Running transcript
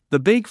The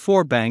big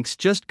four banks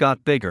just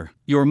got bigger.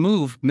 Your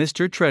move,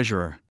 Mr.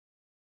 Treasurer.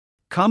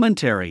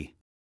 Commentary.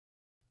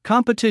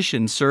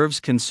 Competition serves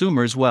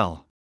consumers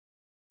well.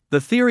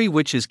 The theory,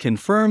 which is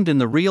confirmed in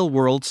the real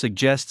world,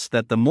 suggests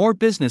that the more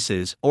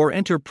businesses or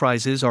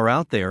enterprises are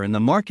out there in the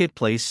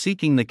marketplace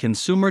seeking the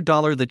consumer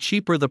dollar, the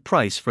cheaper the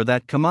price for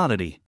that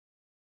commodity.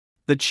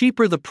 The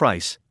cheaper the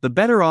price, the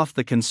better off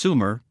the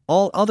consumer,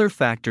 all other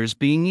factors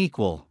being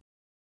equal.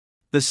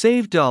 The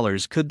saved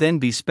dollars could then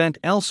be spent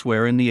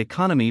elsewhere in the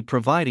economy,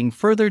 providing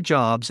further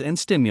jobs and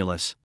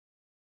stimulus.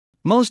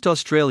 Most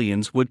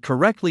Australians would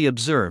correctly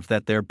observe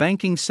that their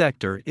banking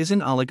sector is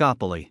an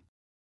oligopoly.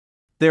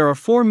 There are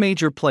four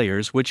major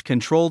players which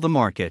control the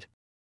market.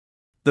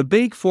 The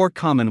Big Four: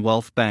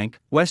 Commonwealth Bank,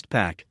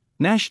 Westpac,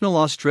 National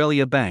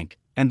Australia Bank,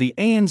 and the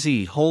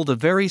ANZ hold a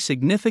very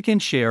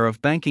significant share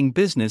of banking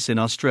business in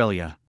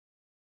Australia.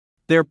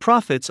 Their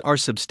profits are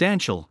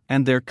substantial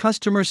and their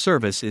customer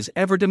service is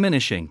ever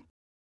diminishing.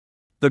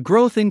 The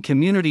growth in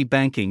community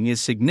banking is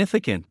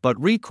significant,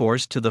 but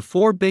recourse to the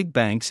four big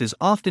banks is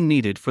often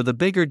needed for the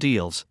bigger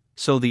deals,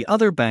 so the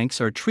other banks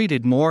are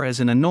treated more as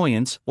an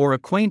annoyance or a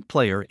quaint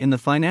player in the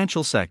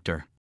financial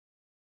sector.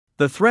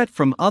 The threat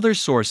from other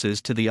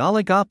sources to the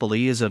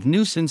oligopoly is of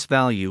nuisance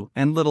value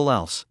and little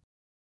else.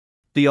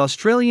 The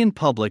Australian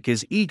public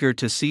is eager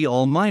to see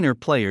all minor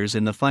players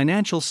in the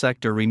financial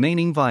sector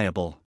remaining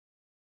viable.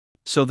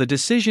 So the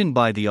decision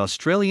by the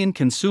Australian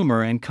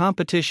Consumer and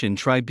Competition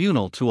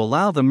Tribunal to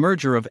allow the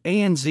merger of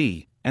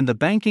ANZ and the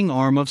banking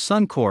arm of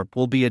Suncorp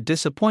will be a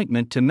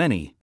disappointment to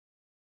many.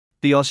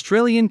 The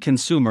Australian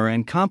Consumer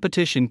and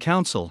Competition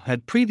Council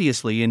had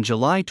previously in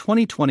July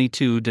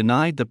 2022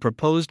 denied the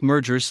proposed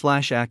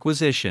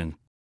merger/acquisition.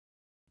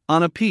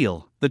 On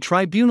appeal, the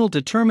tribunal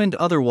determined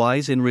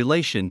otherwise in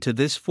relation to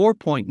this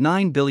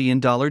 $4.9 billion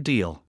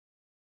deal.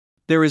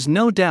 There is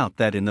no doubt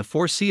that in the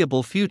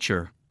foreseeable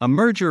future, a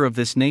merger of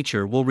this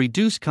nature will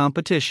reduce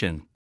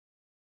competition.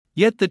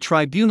 Yet the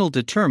tribunal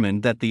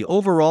determined that the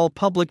overall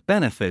public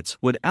benefits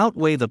would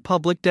outweigh the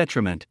public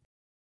detriment.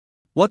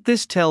 What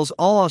this tells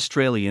all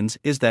Australians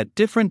is that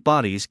different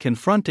bodies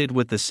confronted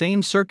with the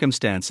same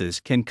circumstances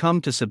can come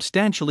to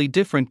substantially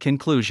different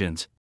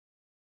conclusions.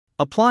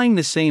 Applying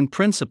the same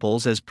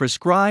principles as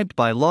prescribed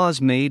by laws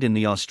made in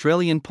the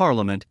Australian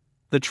Parliament,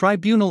 the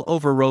tribunal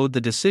overrode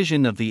the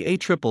decision of the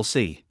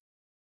ACCC.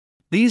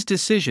 These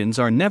decisions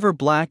are never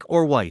black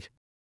or white.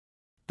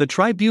 The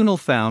tribunal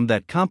found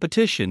that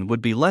competition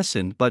would be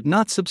lessened but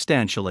not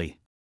substantially.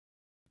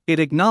 It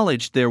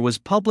acknowledged there was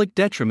public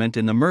detriment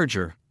in the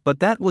merger, but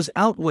that was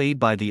outweighed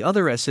by the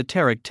other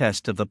esoteric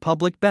test of the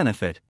public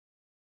benefit.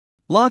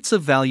 Lots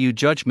of value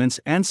judgments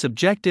and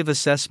subjective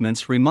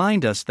assessments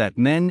remind us that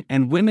men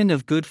and women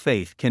of good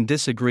faith can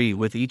disagree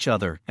with each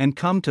other and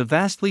come to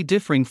vastly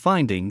differing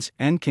findings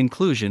and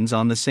conclusions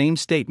on the same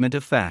statement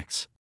of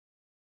facts.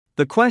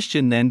 The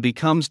question then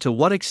becomes, to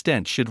what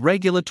extent should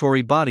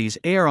regulatory bodies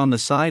err on the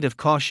side of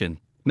caution,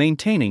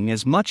 maintaining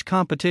as much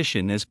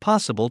competition as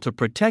possible to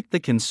protect the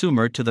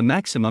consumer to the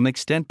maximum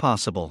extent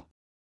possible?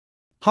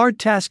 Hard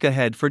task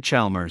ahead for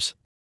Chalmers.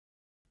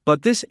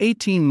 But this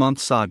 18-month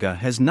saga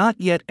has not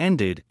yet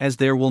ended, as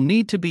there will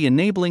need to be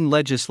enabling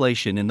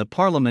legislation in the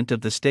Parliament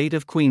of the state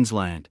of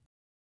Queensland.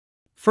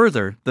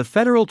 Further, the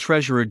Federal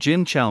Treasurer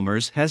Jim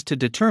Chalmers has to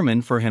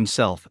determine for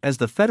himself as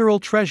the Federal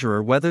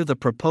Treasurer whether the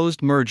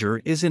proposed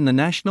merger is in the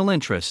national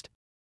interest.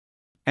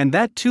 And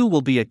that too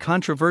will be a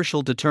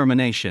controversial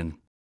determination.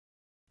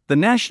 The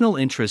national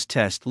interest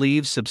test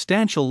leaves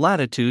substantial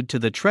latitude to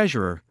the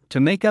Treasurer to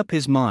make up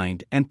his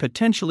mind and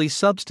potentially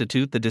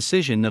substitute the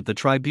decision of the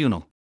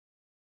tribunal.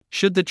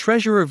 Should the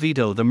Treasurer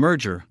veto the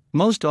merger,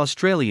 most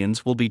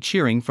Australians will be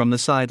cheering from the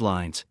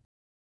sidelines.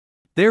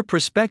 Their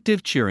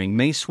prospective cheering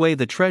may sway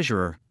the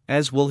Treasurer,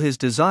 as will his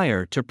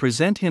desire to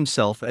present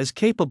himself as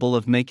capable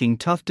of making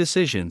tough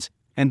decisions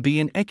and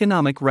be an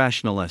economic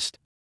rationalist.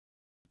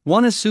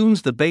 One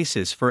assumes the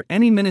basis for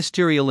any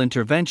ministerial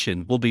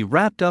intervention will be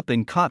wrapped up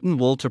in cotton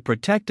wool to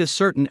protect a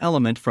certain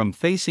element from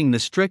facing the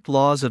strict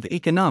laws of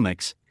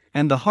economics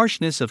and the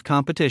harshness of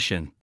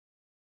competition.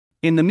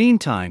 In the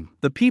meantime,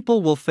 the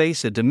people will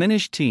face a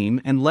diminished team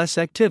and less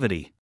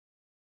activity.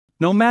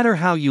 No matter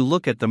how you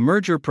look at the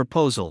merger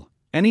proposal,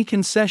 any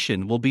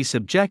concession will be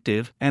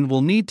subjective and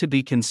will need to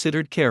be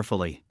considered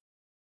carefully.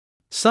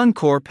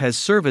 Suncorp has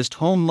serviced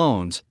home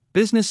loans,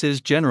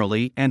 businesses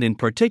generally, and in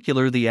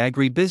particular the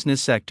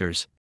agri-business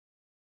sectors.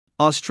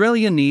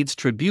 Australia needs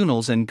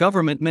tribunals and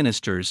government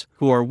ministers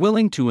who are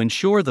willing to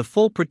ensure the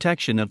full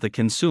protection of the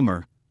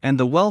consumer and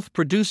the wealth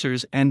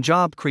producers and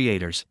job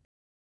creators.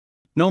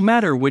 No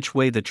matter which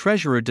way the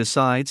Treasurer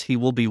decides, he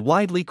will be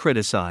widely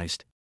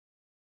criticized.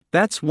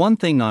 That's one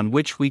thing on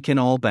which we can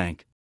all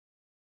bank.